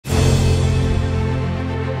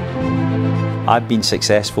I've been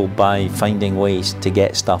successful by finding ways to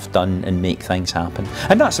get stuff done and make things happen.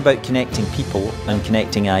 And that's about connecting people and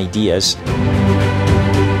connecting ideas.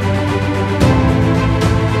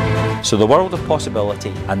 So the world of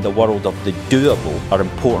possibility and the world of the doable are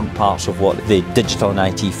important parts of what the digital and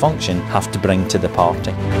IT function have to bring to the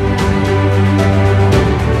party.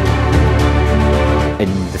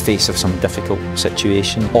 In the face of some difficult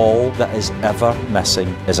situation, all that is ever missing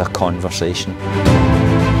is a conversation.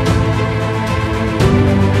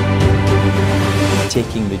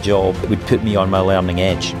 Taking the job would put me on my learning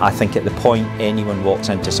edge. I think at the point anyone walks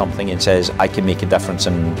into something and says, I can make a difference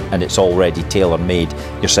and it's already tailor-made,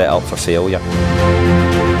 you're set up for failure.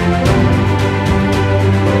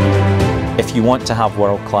 If you want to have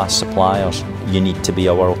world-class suppliers, you need to be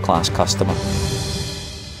a world-class customer.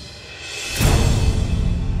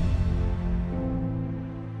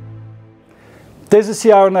 This is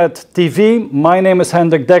CIONet TV. My name is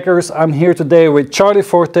Hendrik Deckers. I'm here today with Charlie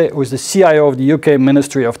Forte, who is the CIO of the UK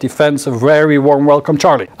Ministry of Defence. A very warm welcome,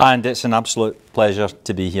 Charlie. And it's an absolute pleasure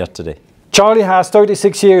to be here today. Charlie has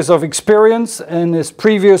 36 years of experience. In his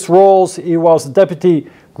previous roles, he was Deputy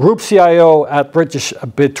Group CIO at British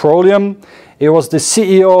Petroleum. He was the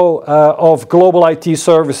CEO of Global IT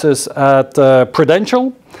Services at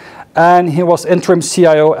Prudential. And he was interim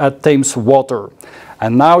CIO at Thames Water.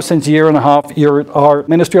 And now, since a year and a half, you're at our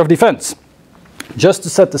Ministry of Defence. Just to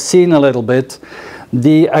set the scene a little bit,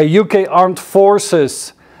 the UK Armed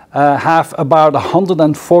Forces have about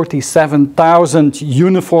 147,000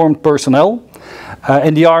 uniformed personnel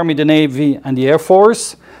in the Army, the Navy and the Air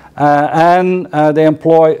Force, and they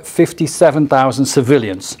employ 57,000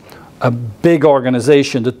 civilians. A big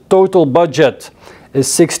organization. The total budget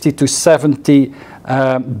is 60 to 70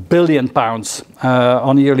 billion pounds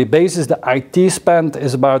on a yearly basis. The IT spend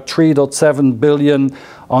is about 3.7 billion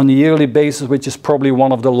on a yearly basis, which is probably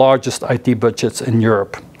one of the largest IT budgets in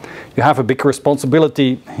Europe. You have a big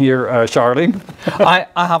responsibility here, Charlie. I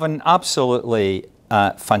have an absolutely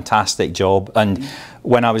fantastic job, and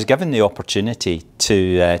when I was given the opportunity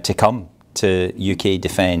to come to UK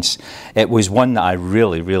Defence, it was one that I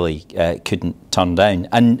really couldn't turn down.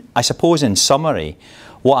 And I suppose in summary,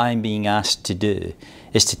 what I'm being asked to do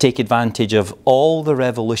is to take advantage of all the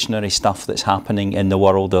revolutionary stuff that's happening in the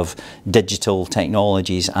world of digital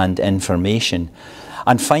technologies and information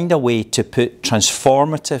and find a way to put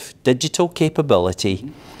transformative digital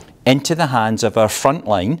capability into the hands of our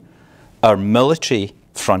frontline, our military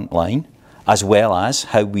frontline, as well as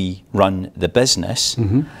how we run the business,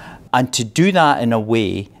 and to do that in a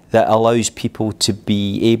way that allows people to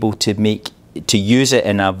be able to use it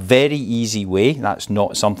in a very easy way. That's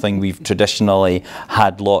not something we've traditionally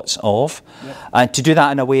had lots of. And to do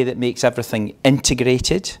that in a way that makes everything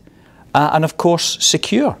integrated and of course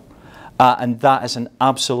secure. And that is an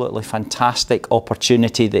absolutely fantastic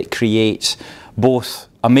opportunity that creates both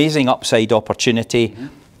amazing upside opportunity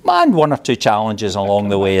and one or two challenges along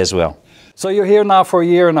the way as well. So you're here now for a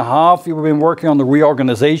year and a half. You've been working on the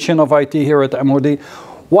reorganization of IT here at the MOD.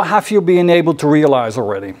 What have you been able to realize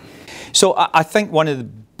already? So I think one of the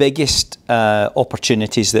biggest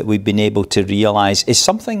opportunities that we've been able to realise is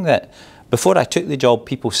something that before I took the job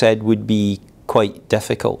people said would be quite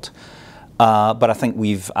difficult, but I think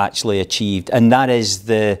we've actually achieved, and that is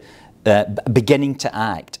the beginning to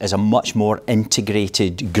act as a much more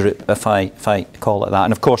integrated group, if I call it that.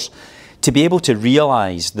 And of course, to be able to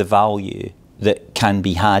realise the value that can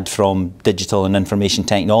be had from digital and information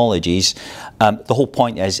technologies, the whole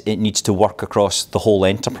point is it needs to work across the whole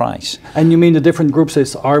enterprise. And you mean the different groups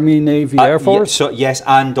is Army, Navy, Air Force? Yeah, so yes,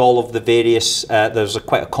 and all of the various, there's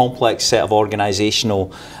quite a complex set of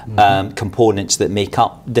organisational components that make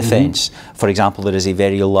up defence. For example, there is a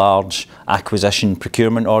very large acquisition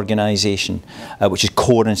procurement organisation, which is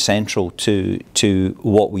core and central to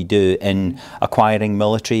what we do in acquiring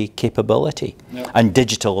military capability. And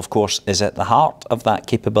digital, of course, is at the heart of that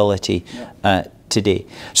capability today.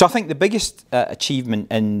 So I think the biggest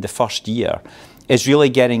achievement in the first year is really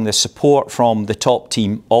getting the support from the top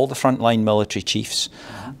team, all the frontline military chiefs,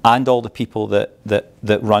 and all the people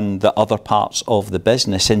that run the other parts of the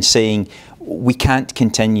business, in saying we can't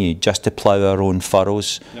continue just to plough our own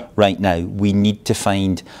furrows right now. We need to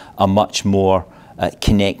find a much more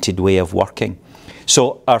connected way of working.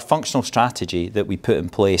 So our functional strategy that we put in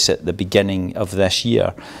place at the beginning of this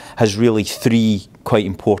year has really three quite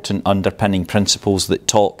important underpinning principles that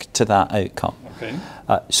talk to that outcome.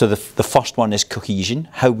 So the first one is cohesion,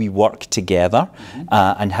 how we work together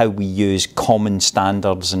and how we use common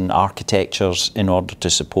standards and architectures in order to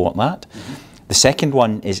support that. The second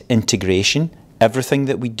one is integration. Everything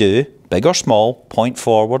that we do, big or small, point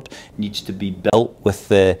forward, needs to be built with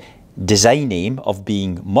the design aim of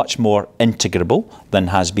being much more integrable than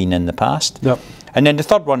has been in the past. Yep. And then the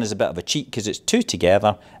third one is a bit of a cheat because it's two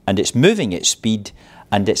together and it's moving at speed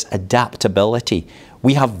and it's adaptability.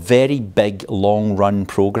 We have very big long run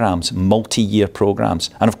programs, multi-year programs,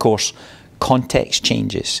 and of course context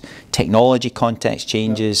changes, technology context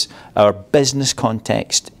changes, our business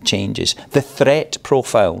context changes, the threat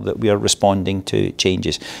profile that we are responding to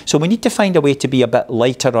changes. So we need to find a way to be a bit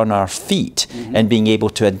lighter on our feet in being able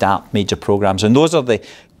to adapt major programs. And those are the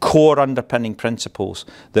core underpinning principles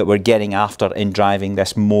that we're getting after in driving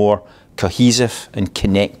this more cohesive and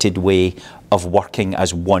connected way of working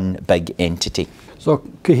as one big entity. So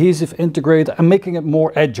cohesive, integrated, and making it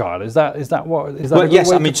more agile. Is that what? Is that well,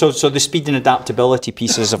 yes, I mean, so the speed and adaptability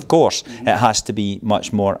pieces, of course, it has to be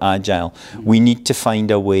much more agile. We need to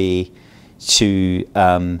find a way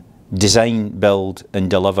to design, build, and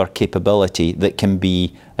deliver capability that can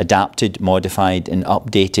be adapted, modified, and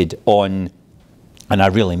updated on, and I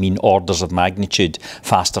really mean orders of magnitude,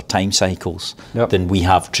 faster time cycles than we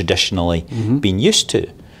have traditionally been used to.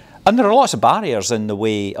 And there are lots of barriers in the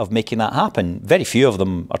way of making that happen. Very few of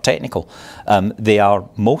them are technical. They are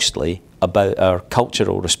mostly about our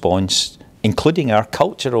cultural response, including our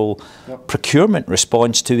cultural procurement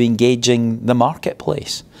response to engaging the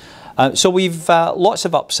marketplace. So we've lots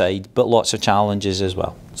of upside, but lots of challenges as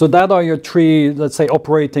well. So that are your three, let's say,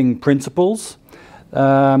 operating principles.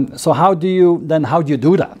 So how do you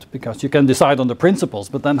do that? Because you can decide on the principles,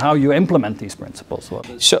 but then how you implement these principles?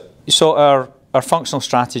 So our functional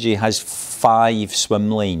strategy has 5 swim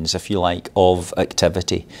lanes, if you like, of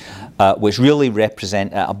activity, which really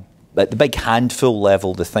represent at the big handful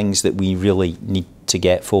level the things that we really need to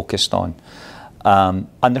get focused on. And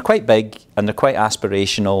they're quite big and they're quite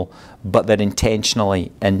aspirational, but they're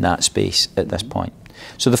intentionally in that space at this point.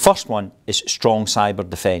 So the first one is strong cyber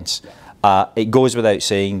defence. It goes without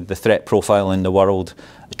saying the threat profile in the world,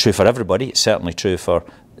 true for everybody, it's certainly true for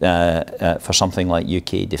something like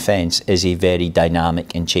UK defence, is a very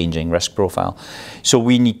dynamic and changing risk profile. So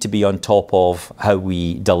we need to be on top of how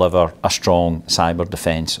we deliver a strong cyber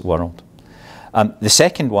defence world. The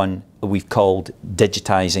second one we've called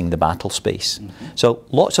digitising the battle space. So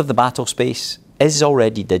lots of the battle space is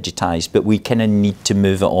already digitised, but we kind of need to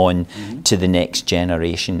move it on to the next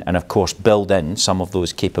generation and of course build in some of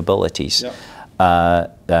those capabilities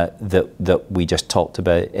that we just talked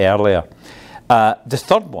about earlier. The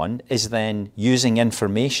third one is then using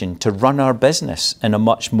information to run our business in a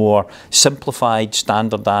much more simplified,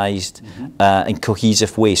 standardised and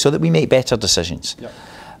cohesive way so that we make better decisions.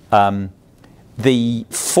 The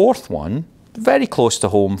fourth one, very close to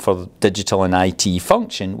home for digital and IT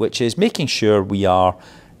function, which is making sure we are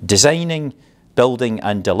designing, building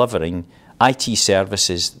and delivering IT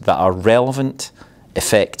services that are relevant,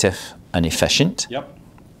 effective and efficient.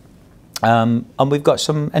 And we've got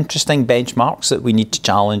some interesting benchmarks that we need to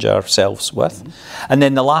challenge ourselves with. And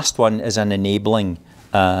then the last one is an enabling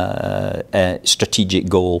strategic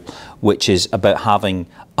goal, which is about having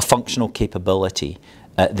a functional capability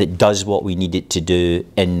that does what we need it to do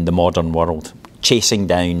in the modern world, chasing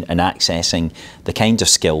down and accessing the kinds of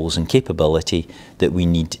skills and capability that we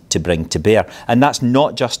need to bring to bear. And that's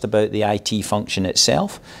not just about the IT function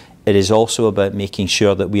itself, it is also about making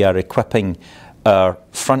sure that we are equipping our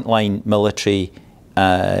frontline military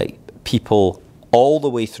people all the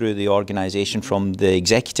way through the organisation, from the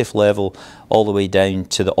executive level all the way down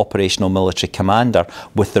to the operational military commander,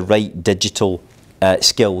 with the right digital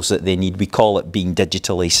skills that they need. We call it being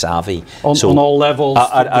digitally savvy. On all levels,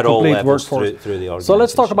 at all levels through the organisation. So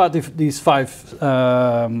let's talk about these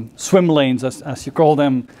 5 swim lanes, as you call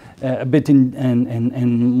them, a bit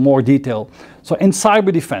in more detail. So in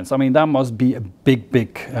cyber defense, I mean, that must be a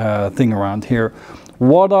big thing around here.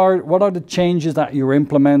 What are the changes that you're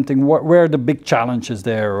implementing? Where are the big challenges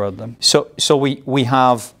there? So we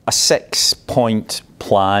have a 6-point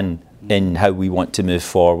plan in how we want to move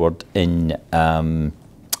forward in building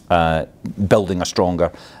a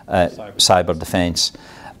stronger cyber defence.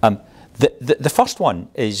 The first one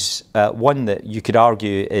is one that you could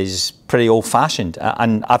argue is pretty old-fashioned,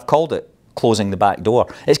 and I've called it closing the back door.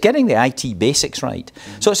 It's getting the IT basics right.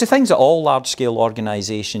 So it's the things that all large-scale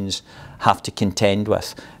organisations have to contend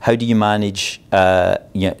with. How do you manage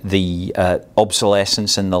the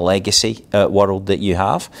obsolescence and the legacy world that you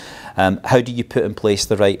have? How do you put in place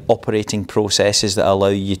the right operating processes that allow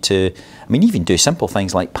you to, I mean, even do simple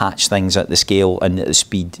things like patch things at the scale and at the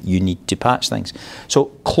speed you need to patch things. So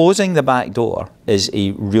closing the back door is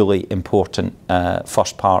a really important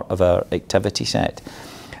first part of our activity set.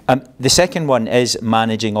 The second one is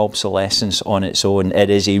managing obsolescence on its own. It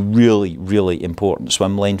is a really, really important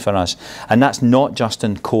swim lane for us. And that's not just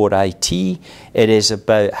in core IT, it is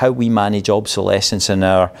about how we manage obsolescence in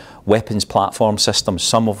our weapons platform systems,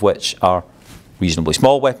 some of which are reasonably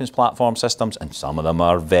small weapons platform systems, and some of them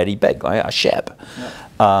are very big, like a ship.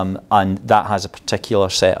 Yeah. And that has a particular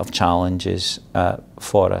set of challenges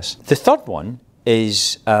for us. The third one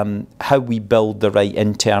is how we build the right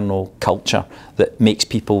internal culture that makes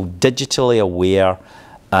people digitally aware,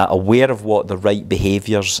 aware of what the right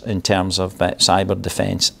behaviours in terms of cyber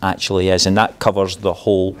defence actually is, and that covers the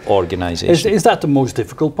whole organisation. Is that the most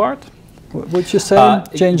difficult part? Would you say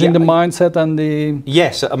changing the mindset and the...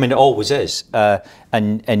 Yes, I mean it always is,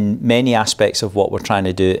 and in many aspects of what we're trying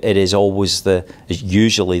to do, it is always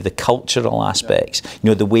usually the cultural aspects. You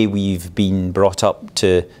know, the way we've been brought up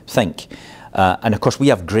to think. And of course, we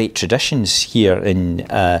have great traditions here in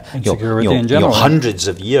security in general. Hundreds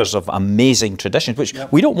of years of amazing traditions, which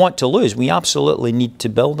we don't want to lose. We absolutely need to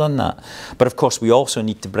build on that. But of course, we also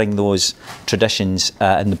need to bring those traditions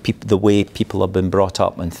and the way people have been brought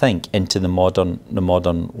up and think into the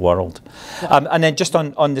modern world. And then just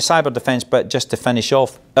on the cyber defence, but just to finish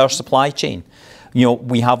off, our supply chain. You know,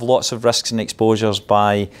 we have lots of risks and exposures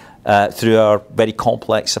through our very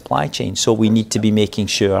complex supply chain. So we need to be making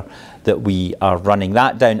sure that we are running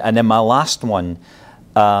that down. And then my last one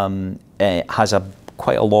has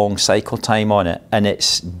quite a long cycle time on it, and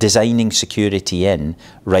it's designing security in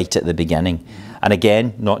right at the beginning. And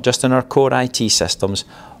again, not just in our core IT systems,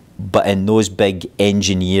 but in those big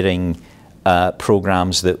engineering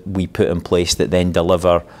programs that we put in place that then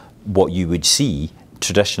deliver what you would see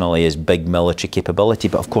traditionally as big military capability.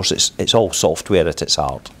 But of course, it's all software at its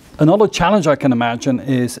heart. Another challenge I can imagine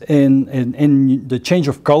is in the change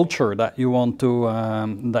of culture that you want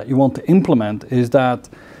to implement, is that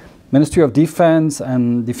Ministry of Defense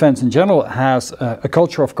and Defense in general has a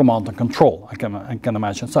culture of command and control, I can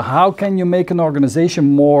imagine. So how can you make an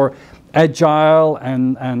organization more agile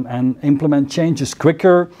and implement changes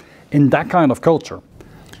quicker in that kind of culture?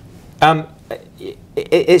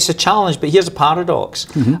 It's a challenge, but here's a paradox.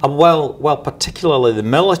 While particularly the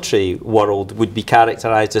military world would be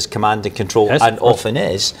characterised as command and control, and often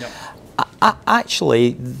is,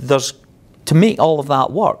 actually, to make all of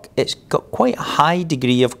that work, it's got quite a high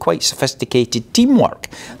degree of quite sophisticated teamwork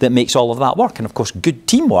that makes all of that work. And of course, good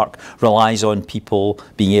teamwork relies on people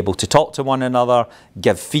being able to talk to one another,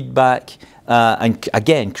 give feedback, and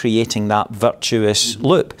again, creating that virtuous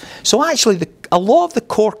loop. So actually, a lot of the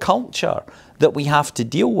core culture that we have to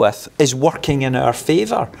deal with is working in our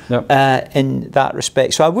favour in that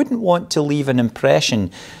respect. So I wouldn't want to leave an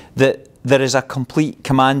impression that there is a complete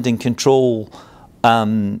command and control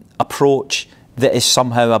approach that is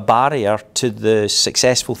somehow a barrier to the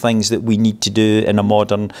successful things that we need to do in a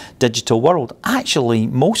modern digital world. Actually,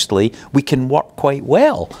 mostly, we can work quite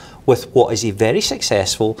well with what is a very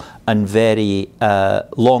successful and very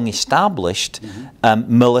long established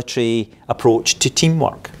military approach to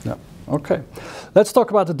teamwork. Okay, let's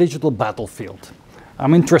talk about the digital battlefield.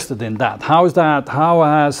 I'm interested in that. How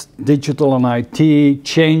has digital and IT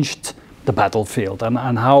changed the battlefield,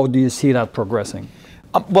 and how do you see that progressing?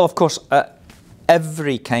 Well, of course,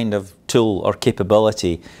 every kind of tool or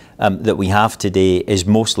capability that we have today is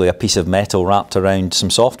mostly a piece of metal wrapped around some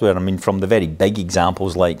software. I mean, from the very big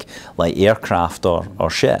examples like aircraft or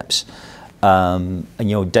ships, and, you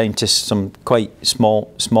know, down to some quite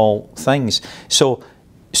small things. So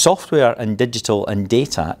software and digital and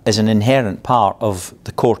data is an inherent part of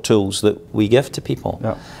the core tools that we give to people.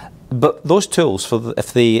 But those tools,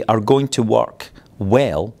 if they are going to work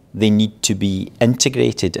well, they need to be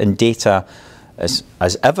integrated, and data, as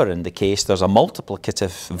ever in the case, there's a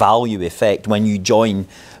multiplicative value effect when you join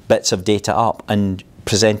bits of data up and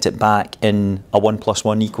present it back in a 1 +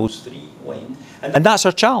 1 = 3 way. And that's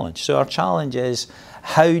our challenge. So our challenge is,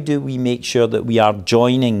 how do we make sure that we are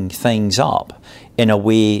joining things up in a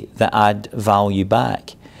way that add value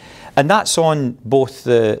back? And that's on both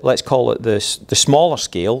the, let's call it the smaller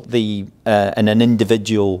scale, in an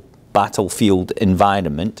individual battlefield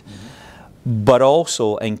environment, but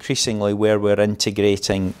also increasingly where we're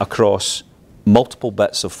integrating across multiple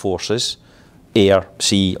bits of forces, air,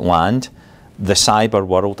 sea, land, the cyber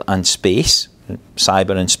world and space.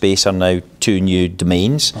 Cyber and space are now two new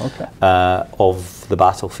domains of the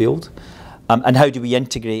battlefield. And how do we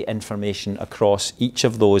integrate information across each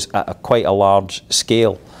of those at quite a large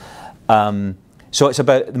scale? So it's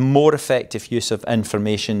about the more effective use of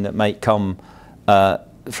information that might come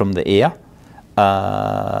from the air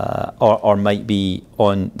or might be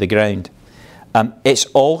on the ground. It's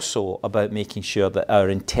also about making sure that our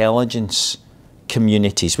intelligence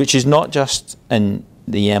communities, which is not just in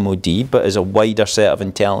the MOD, but as a wider set of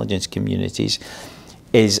intelligence communities,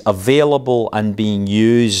 is available and being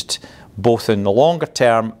used both in the longer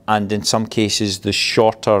term and in some cases the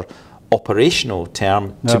shorter operational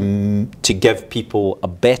term to give people a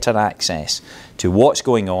better access to what's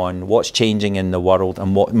going on, what's changing in the world,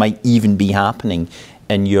 and what might even be happening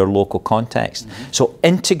in your local context. So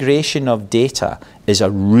integration of data is a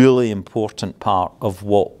really important part of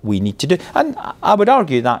what we need to do. And I would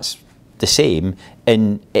argue that's the same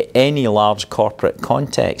in any large corporate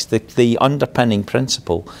context. The underpinning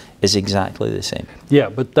principle is exactly the same. Yeah,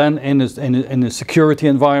 but then in a security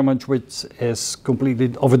environment which is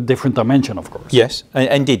completely of a different dimension, of course. Yes,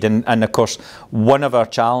 indeed. And of course, one of our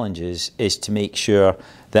challenges is to make sure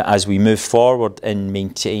that as we move forward in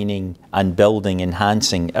maintaining and building,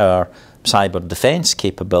 enhancing our cyber defence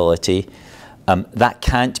capability, that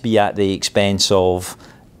can't be at the expense of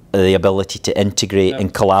the ability to integrate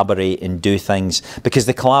and collaborate and do things, because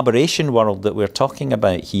the collaboration world that we're talking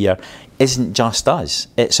about here isn't just us,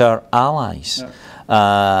 it's our allies.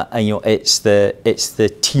 And you know, it's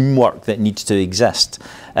the teamwork that needs to exist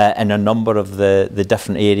in a number of the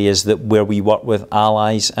different areas where we work with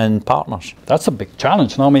allies and partners. That's a big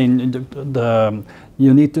challenge. I mean,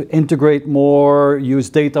 you need to integrate more, use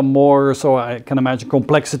data more, so I can imagine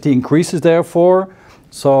complexity increases therefore.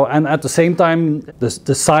 So, and at the same time, the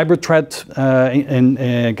cyber threat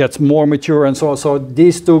gets more mature, and so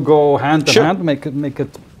these two go hand in hand, make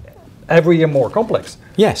it every year more complex.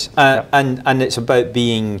 Yes, and it's about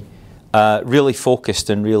being really focused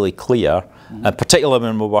and really clear, particularly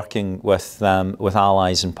when we're working with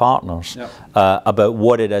allies and partners, about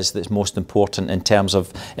what it is that's most important in terms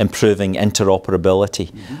of improving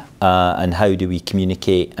interoperability, and how do we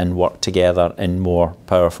communicate and work together in more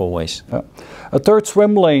powerful ways. A third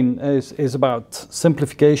swim lane is about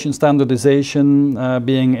simplification, standardization,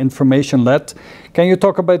 being information-led. Can you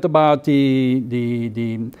talk a bit about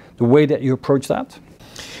the way that you approach that?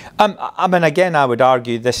 I mean, again, I would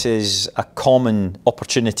argue this is a common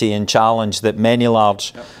opportunity and challenge that many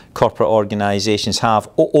large corporate organisations have.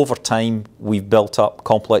 Over time, we've built up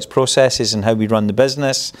complex processes in how we run the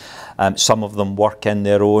business. Some of them work in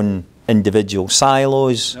their own individual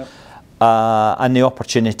silos. And the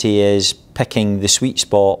opportunity is picking the sweet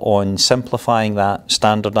spot on simplifying that,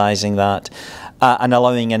 standardising that, and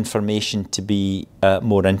allowing information to be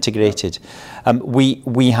more integrated.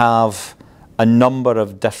 We have a number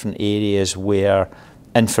of different areas where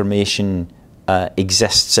information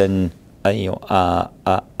exists in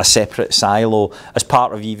a separate silo as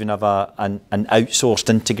part of even of an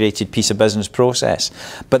outsourced integrated piece of business process.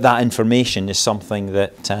 But that information is something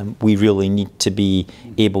that we really need to be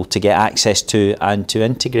able to get access to and to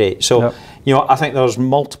integrate. So, you know, I think there's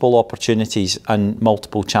multiple opportunities and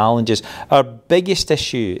multiple challenges. Our biggest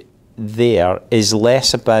issue there is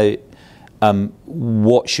less about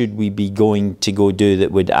what should we be going to go do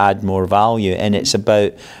that would add more value, and it's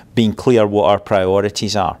about being clear what our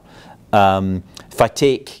priorities are. If I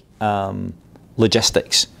take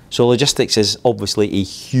logistics, so logistics is obviously a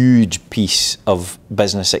huge piece of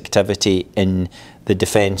business activity in the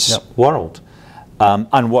defence world,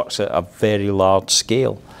 and works at a very large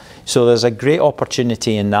scale. So there's a great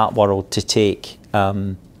opportunity in that world to take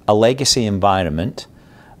a legacy environment,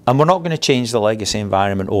 and we're not going to change the legacy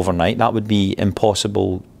environment overnight, that would be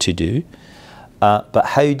impossible to do. But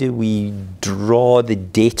how do we draw the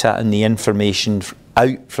data and the information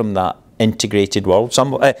out from that integrated world,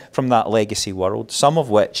 from that legacy world, some of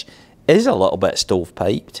which is a little bit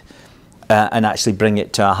stovepiped, and actually bring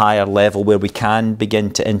it to a higher level where we can begin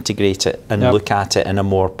to integrate it and look at it in a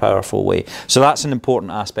more powerful way. So that's an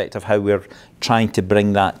important aspect of how we're trying to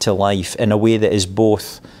bring that to life in a way that is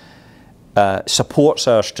both supports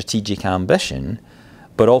our strategic ambition,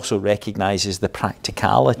 but also recognises the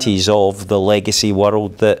practicalities of the legacy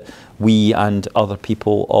world that we and other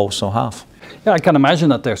people also have. Yeah, I can imagine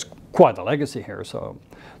that there's quite a legacy here. So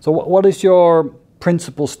what is your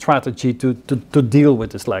principal strategy to deal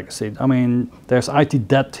with this legacy? I mean, there's IT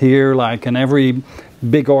debt here, like in every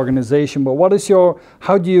big organization. But what is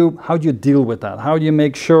how do you deal with that? How do you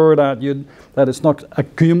make sure that it's not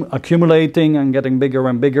accumulating and getting bigger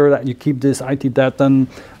and bigger? That you keep this IT debt and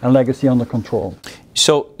legacy under control?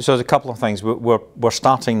 So there's a couple of things. We're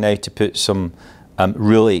starting now to put some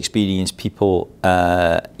really experienced people,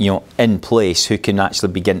 in place who can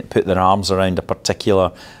actually begin to put their arms around a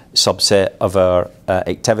particular subset of our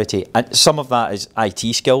activity. And some of that is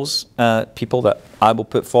IT skills, people that I will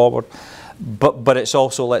put forward. But it's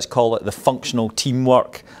also, let's call it the functional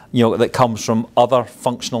teamwork, that comes from other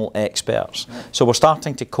functional experts. So we're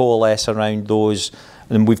starting to coalesce around those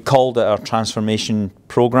and we've called it our transformation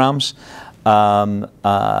programs, and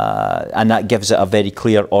that gives it a very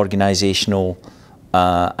clear organisational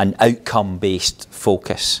and outcome-based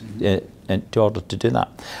focus in order to do that.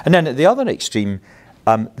 And then at the other extreme,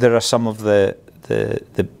 there are some of the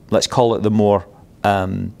let's call it the more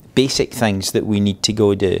basic things that we need to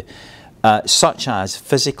go do, such as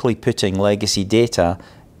physically putting legacy data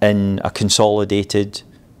in a consolidated,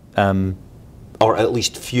 or at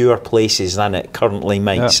least fewer places than it currently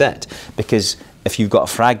might sit. Because if you've got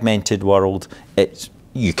a fragmented world,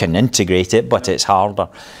 you can integrate it, but it's harder.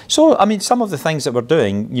 So, I mean, some of the things that we're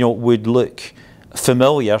doing, would look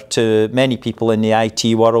familiar to many people in the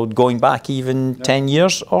IT world going back even 10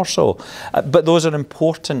 years or so. But those are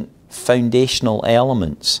important foundational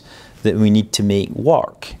elements that we need to make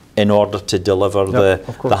work in order to deliver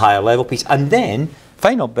the higher level piece. And then,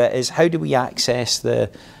 final bit is, how do we access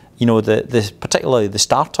particularly the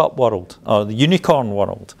startup world or the unicorn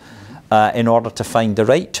world, in order to find the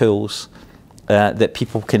right tools that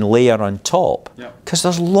people can layer on top, because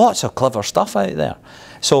there's lots of clever stuff out there.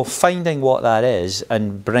 So finding what that is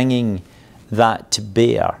and bringing that to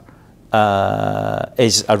bear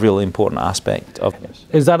is a really important aspect of this.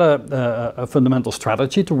 Is that a fundamental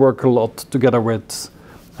strategy, to work a lot together with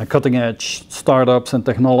cutting edge startups and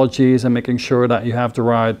technologies, and making sure that you have the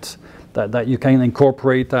right, that you can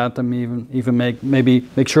incorporate that, and even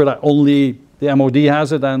make sure that only the MOD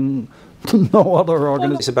has it and no other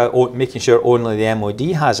organization? It's about making sure only the MOD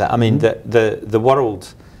has it. I mean, the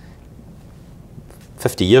world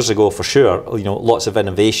 50 years ago, for sure, lots of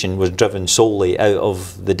innovation was driven solely out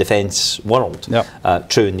of the defence world.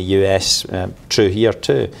 True in the US, true here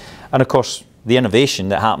too. And of course, the innovation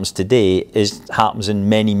that happens today happens in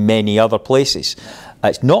many, many other places.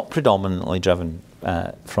 It's not predominantly driven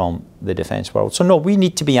from the defence world. So no, we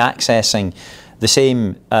need to be accessing the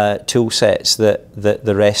same tool sets that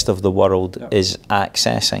the rest of the world is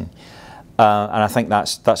accessing. And I think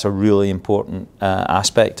that's a really important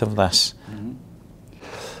aspect of this.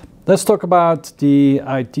 Let's talk about the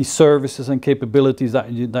IT services and capabilities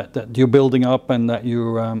that you're building up, and that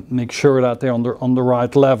you make sure that they're on the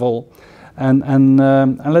right level.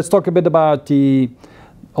 And let's talk a bit about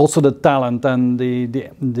also the talent and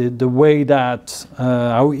the way that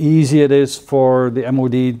how easy it is for the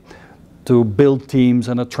MOD to build teams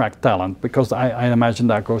and attract talent, because I imagine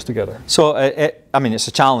that goes together. So, I mean, it's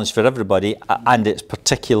a challenge for everybody, and it's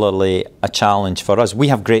particularly a challenge for us. We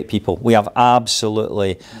have great people. We have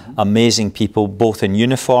absolutely amazing people, both in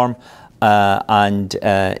uniform and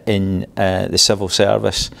in the civil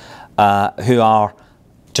service, who are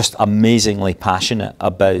just amazingly passionate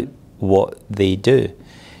about what they do.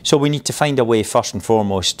 So we need to find a way, first and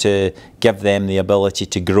foremost, to give them the ability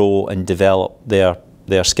to grow and develop their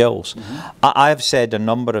skills. I have said a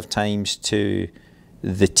number of times to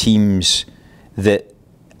the teams that,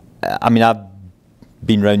 I mean, I've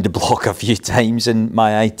been round the block a few times in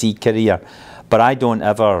my IT career, but I don't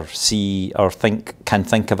ever see or can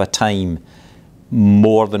think of a time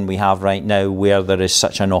more than we have right now where there is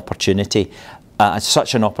such an opportunity.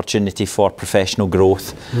 Such an opportunity for professional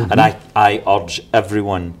growth, and I urge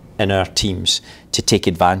everyone in our teams to take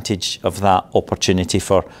advantage of that opportunity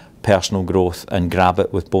for personal growth and grab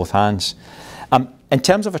it with both hands. In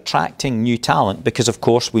terms of attracting new talent, because of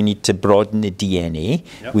course we need to broaden the DNA,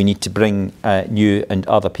 we need to bring new and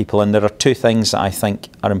other people in. There are two things that I think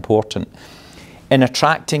are important. In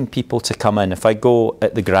attracting people to come in, if I go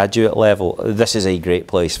at the graduate level, this is a great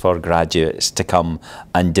place for graduates to come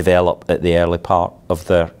and develop at the early part of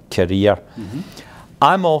their career.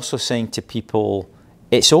 I'm also saying to people,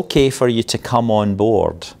 it's okay for you to come on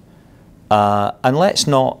board, and let's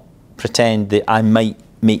not pretend that I might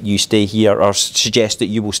make you stay here or suggest that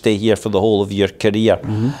you will stay here for the whole of your career.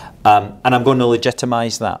 And I'm going to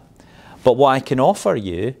legitimise that. But what I can offer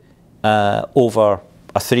you over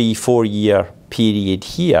a 3-4 year period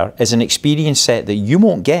here is an experience set that you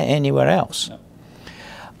won't get anywhere else.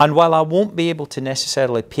 And while I won't be able to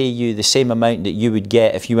necessarily pay you the same amount that you would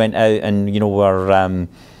get if you went out and were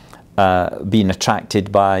being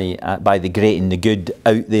attracted by the great and the good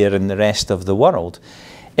out there in the rest of the world,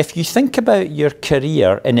 if you think about your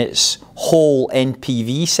career in its whole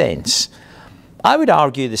NPV sense, I would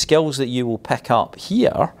argue the skills that you will pick up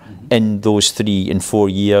here in those 3 and 4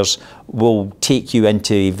 years will take you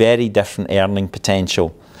into a very different earning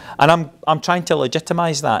potential. And I'm trying to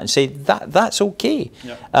legitimise that and say that's okay.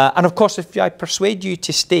 And of course, if I persuade you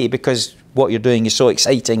to stay because what you're doing is so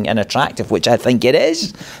exciting and attractive, which I think it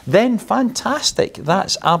is, then fantastic.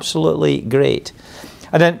 That's absolutely great.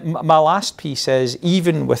 And then my last piece is,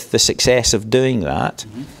 even with the success of doing that,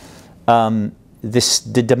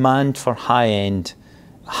 the demand for high-end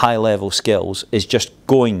high-level skills is just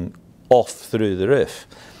going off through the roof.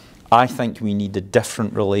 I think we need a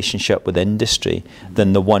different relationship with industry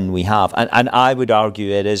than the one we have. And I would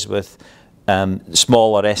argue it is with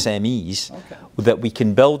smaller SMEs that we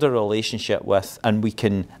can build a relationship with, and we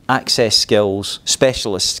can access skills,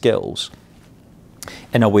 specialist skills,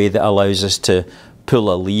 in a way that allows us to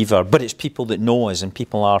pull a lever. But it's people that know us and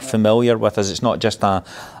people are familiar with us. It's not just a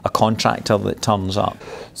contractor that turns up.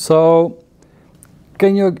 So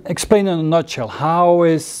can you explain in a nutshell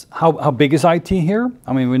how big is IT here?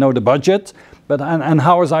 I mean, we know the budget, but and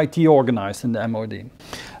how is IT organized in the MOD?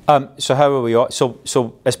 So how are we?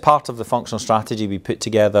 So as part of the functional strategy, we put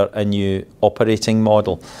together a new operating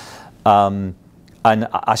model, and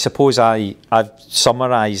I suppose I've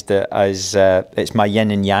summarised it as it's my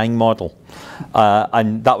yin and yang model,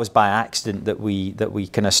 and that was by accident that we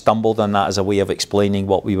kind of stumbled on that as a way of explaining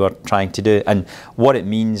what we were trying to do. And what it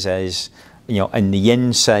means is, in the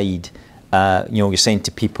yin side, you're saying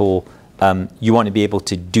to people, you want to be able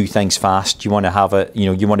to do things fast. You want to have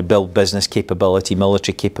you want to build business capability,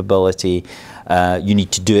 military capability. You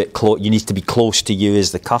need to do it. You need to be close to you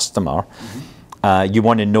as the customer. You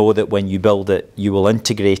want to know that when you build it, you will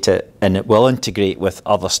integrate it, and it will integrate with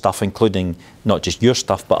other stuff, including not just your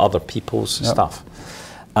stuff, but other people's stuff.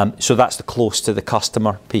 So that's the close to the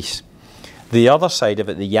customer piece. The other side of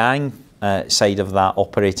it, the yang side of that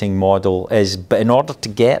operating model is, but in order to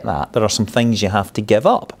get that, there are some things you have to give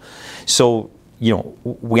up. So,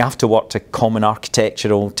 we have to work to common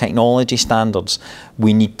architectural technology standards.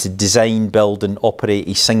 We need to design, build and operate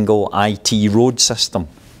a single IT road system.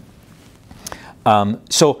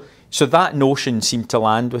 So that notion seemed to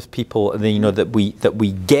land with people, that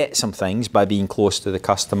we get some things by being close to the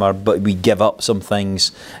customer, but we give up some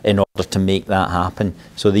things in order to make that happen.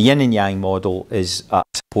 So the yin and yang model is, I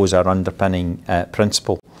suppose, our underpinning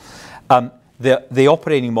principle. The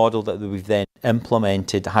operating model that we've then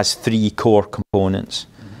implemented has three core components.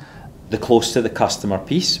 The close to the customer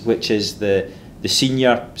piece, which is the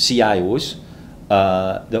senior CIOs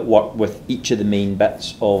that work with each of the main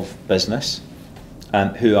bits of business,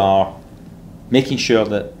 who are making sure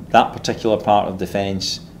that that particular part of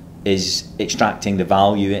defence is extracting the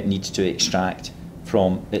value it needs to extract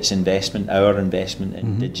from its investment, our investment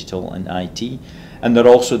in digital and IT. And they're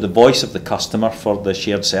also the voice of the customer for the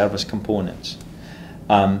shared service components.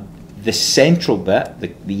 The central bit,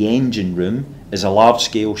 the engine room, is a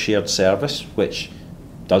large-scale shared service, which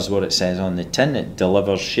does what it says on the tin. It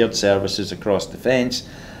delivers shared services across defence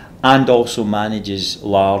and also manages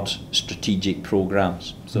large strategic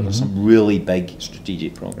programs. So there's some really big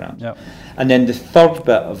strategic programs. Yep. And then the third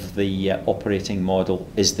bit of the operating model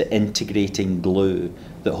is the integrating glue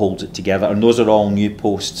that holds it together. And those are all new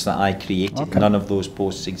posts that I created. Okay. None of those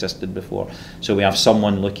posts existed before. So we have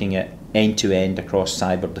someone looking at end-to-end across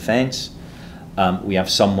cyber defence. We have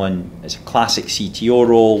someone, it's a classic CTO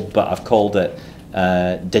role, but I've called it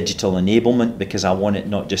digital enablement, because I want it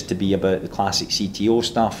not just to be about the classic CTO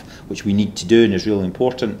stuff, which we need to do and is really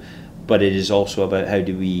important, but it is also about how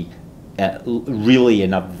do we really,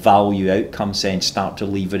 in a value outcome sense, start to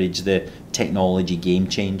leverage the technology game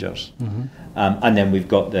changers. And then we've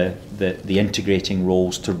got the integrating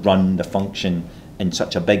roles to run the function in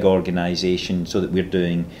such a big organisation, so that we're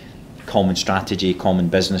doing common strategy, common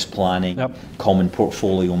business planning, common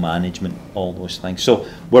portfolio management, all those things. So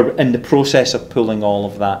we're in the process of pulling all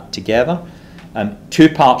of that together. Two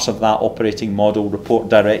parts of that operating model report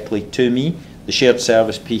directly to me, the shared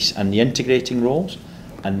service piece and the integrating roles,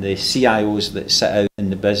 and the CIOs that sit out in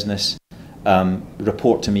the business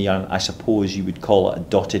report to me on, I suppose you would call it a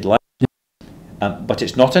dotted line. But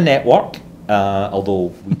it's not a network,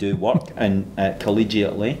 although we do work, and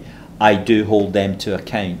collegiately. I do hold them to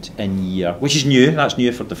account in year, which is new, that's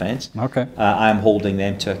new for defence. Okay. I'm holding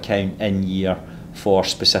them to account in year for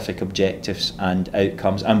specific objectives and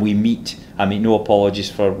outcomes. And we meet, I mean, no apologies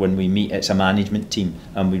for when we meet, it's a management team,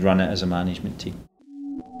 and we run it as a management team.